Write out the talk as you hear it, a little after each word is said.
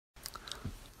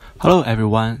Hello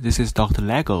everyone, this is Dr.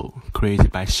 Lego,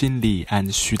 created by Xin Li and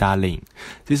Xu Dalin.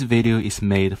 This video is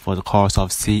made for the course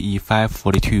of CE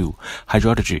 542,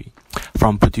 Hydrology,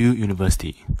 from Purdue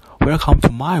University. Welcome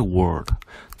to my world.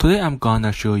 Today I'm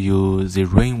gonna show you the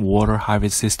rainwater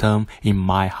harvest system in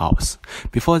my house.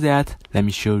 Before that, let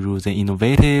me show you the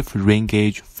innovative rain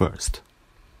gauge first.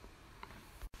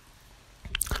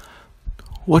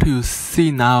 What you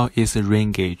see now is a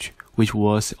rain gauge, which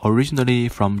was originally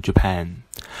from Japan.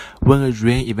 When a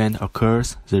rain event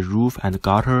occurs, the roof and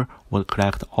gutter would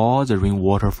collect all the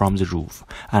rainwater from the roof,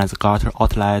 and the gutter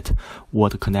outlet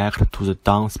would connect to the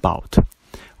downspout,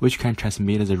 which can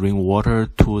transmit the rainwater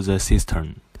to the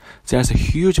cistern. There's a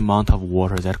huge amount of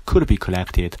water that could be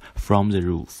collected from the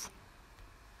roof.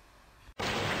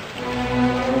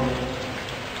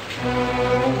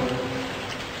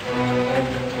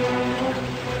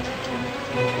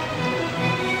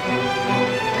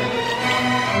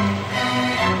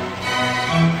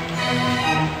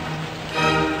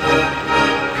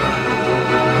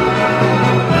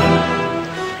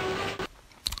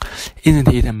 Isn't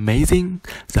it amazing?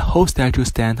 The whole statue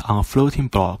stands on a floating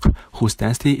block whose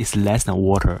density is less than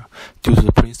water. Due to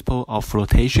the principle of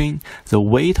flotation, the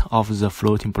weight of the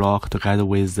floating block together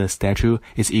with the statue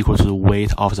is equal to the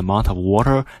weight of the amount of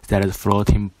water that the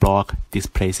floating block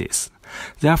displaces.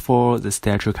 Therefore, the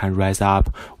statue can rise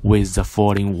up with the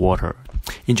falling water.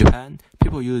 In Japan,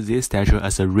 people use this statue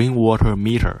as a rainwater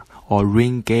meter or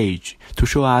rain gauge to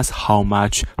show us how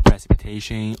much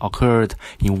precipitation occurred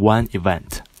in one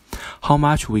event. How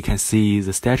much we can see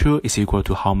the statue is equal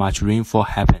to how much rainfall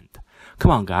happened.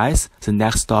 Come on guys, the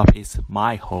next stop is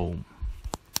my home.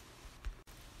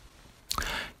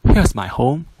 Here's my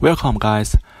home. Welcome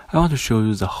guys. I want to show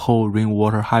you the whole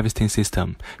rainwater harvesting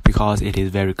system because it is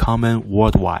very common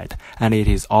worldwide and it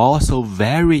is also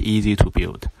very easy to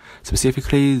build.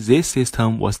 Specifically, this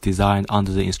system was designed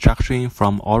under the instruction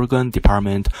from Oregon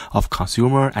Department of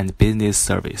Consumer and Business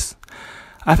Service.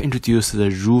 I've introduced the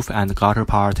roof and gutter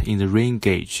part in the rain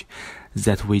gauge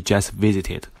that we just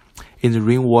visited. In the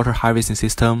rainwater harvesting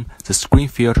system, the screen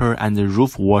filter and the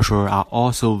roof washer are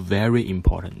also very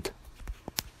important.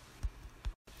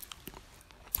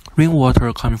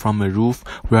 Rainwater coming from a roof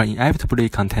will inevitably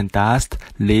contain dust,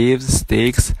 leaves,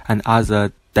 sticks, and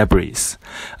other debris.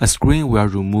 A screen will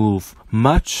remove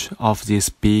much of this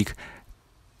big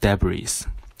debris.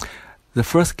 The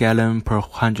first gallon per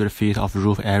 100 feet of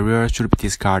roof area should be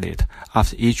discarded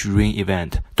after each rain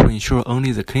event to ensure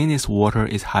only the cleanest water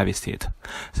is harvested.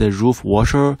 The roof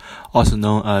washer, also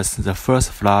known as the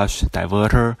first flush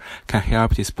diverter, can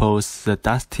help dispose the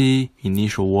dusty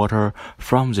initial water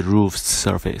from the roof's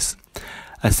surface.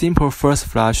 A simple first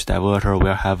flush diverter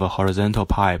will have a horizontal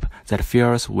pipe that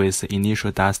fills with the initial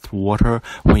dust water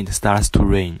when it starts to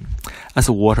rain. As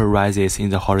the water rises in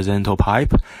the horizontal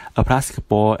pipe, a plastic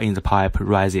ball in the pipe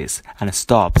rises and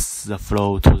stops the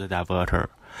flow to the diverter.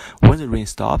 When the rain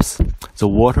stops, the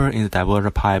water in the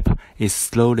diverter pipe is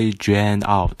slowly drained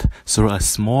out through a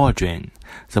small drain.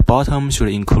 The bottom should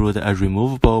include a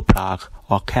removable plug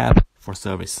or cap for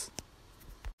service.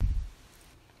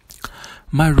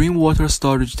 My rainwater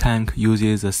storage tank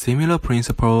uses a similar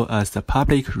principle as the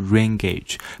public rain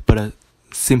gauge, but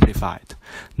simplified.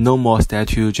 No more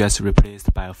statue, just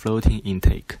replaced by a floating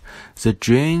intake. The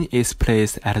drain is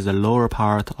placed at the lower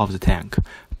part of the tank,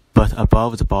 but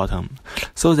above the bottom,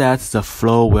 so that the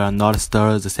flow will not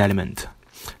stir the sediment.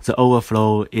 The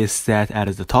overflow is set at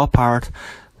the top part,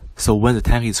 so when the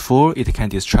tank is full, it can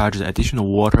discharge the additional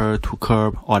water to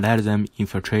curb or let them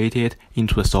infiltrate it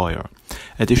into the soil.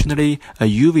 Additionally, a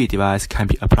UV device can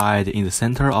be applied in the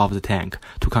center of the tank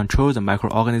to control the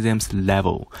microorganisms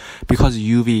level, because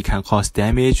UV can cause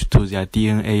damage to their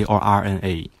DNA or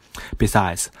RNA.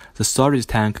 Besides, the storage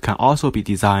tank can also be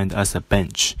designed as a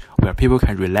bench, where people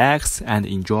can relax and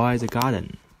enjoy the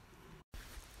garden.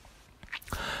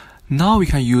 Now we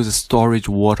can use storage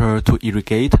water to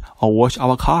irrigate or wash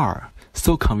our car.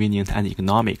 So convenient and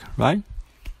economic, right?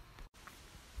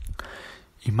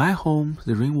 In my home,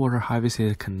 the rainwater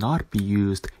harvested cannot be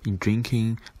used in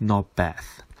drinking nor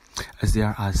bath, as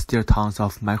there are still tons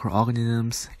of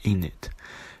microorganisms in it.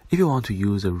 If you want to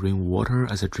use the rainwater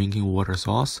as a drinking water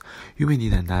source, you may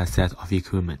need another set of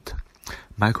equipment.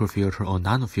 Microfilter or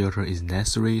nanofilter is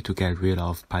necessary to get rid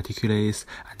of particulates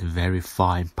and very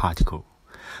fine particles.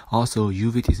 Also,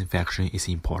 UV disinfection is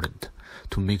important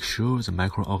to make sure the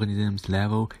microorganisms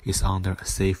level is under a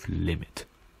safe limit.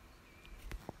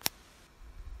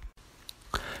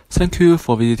 Thank you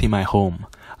for visiting my home.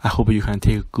 I hope you can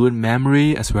take good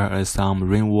memory as well as some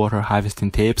rainwater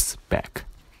harvesting tips back.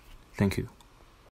 Thank you.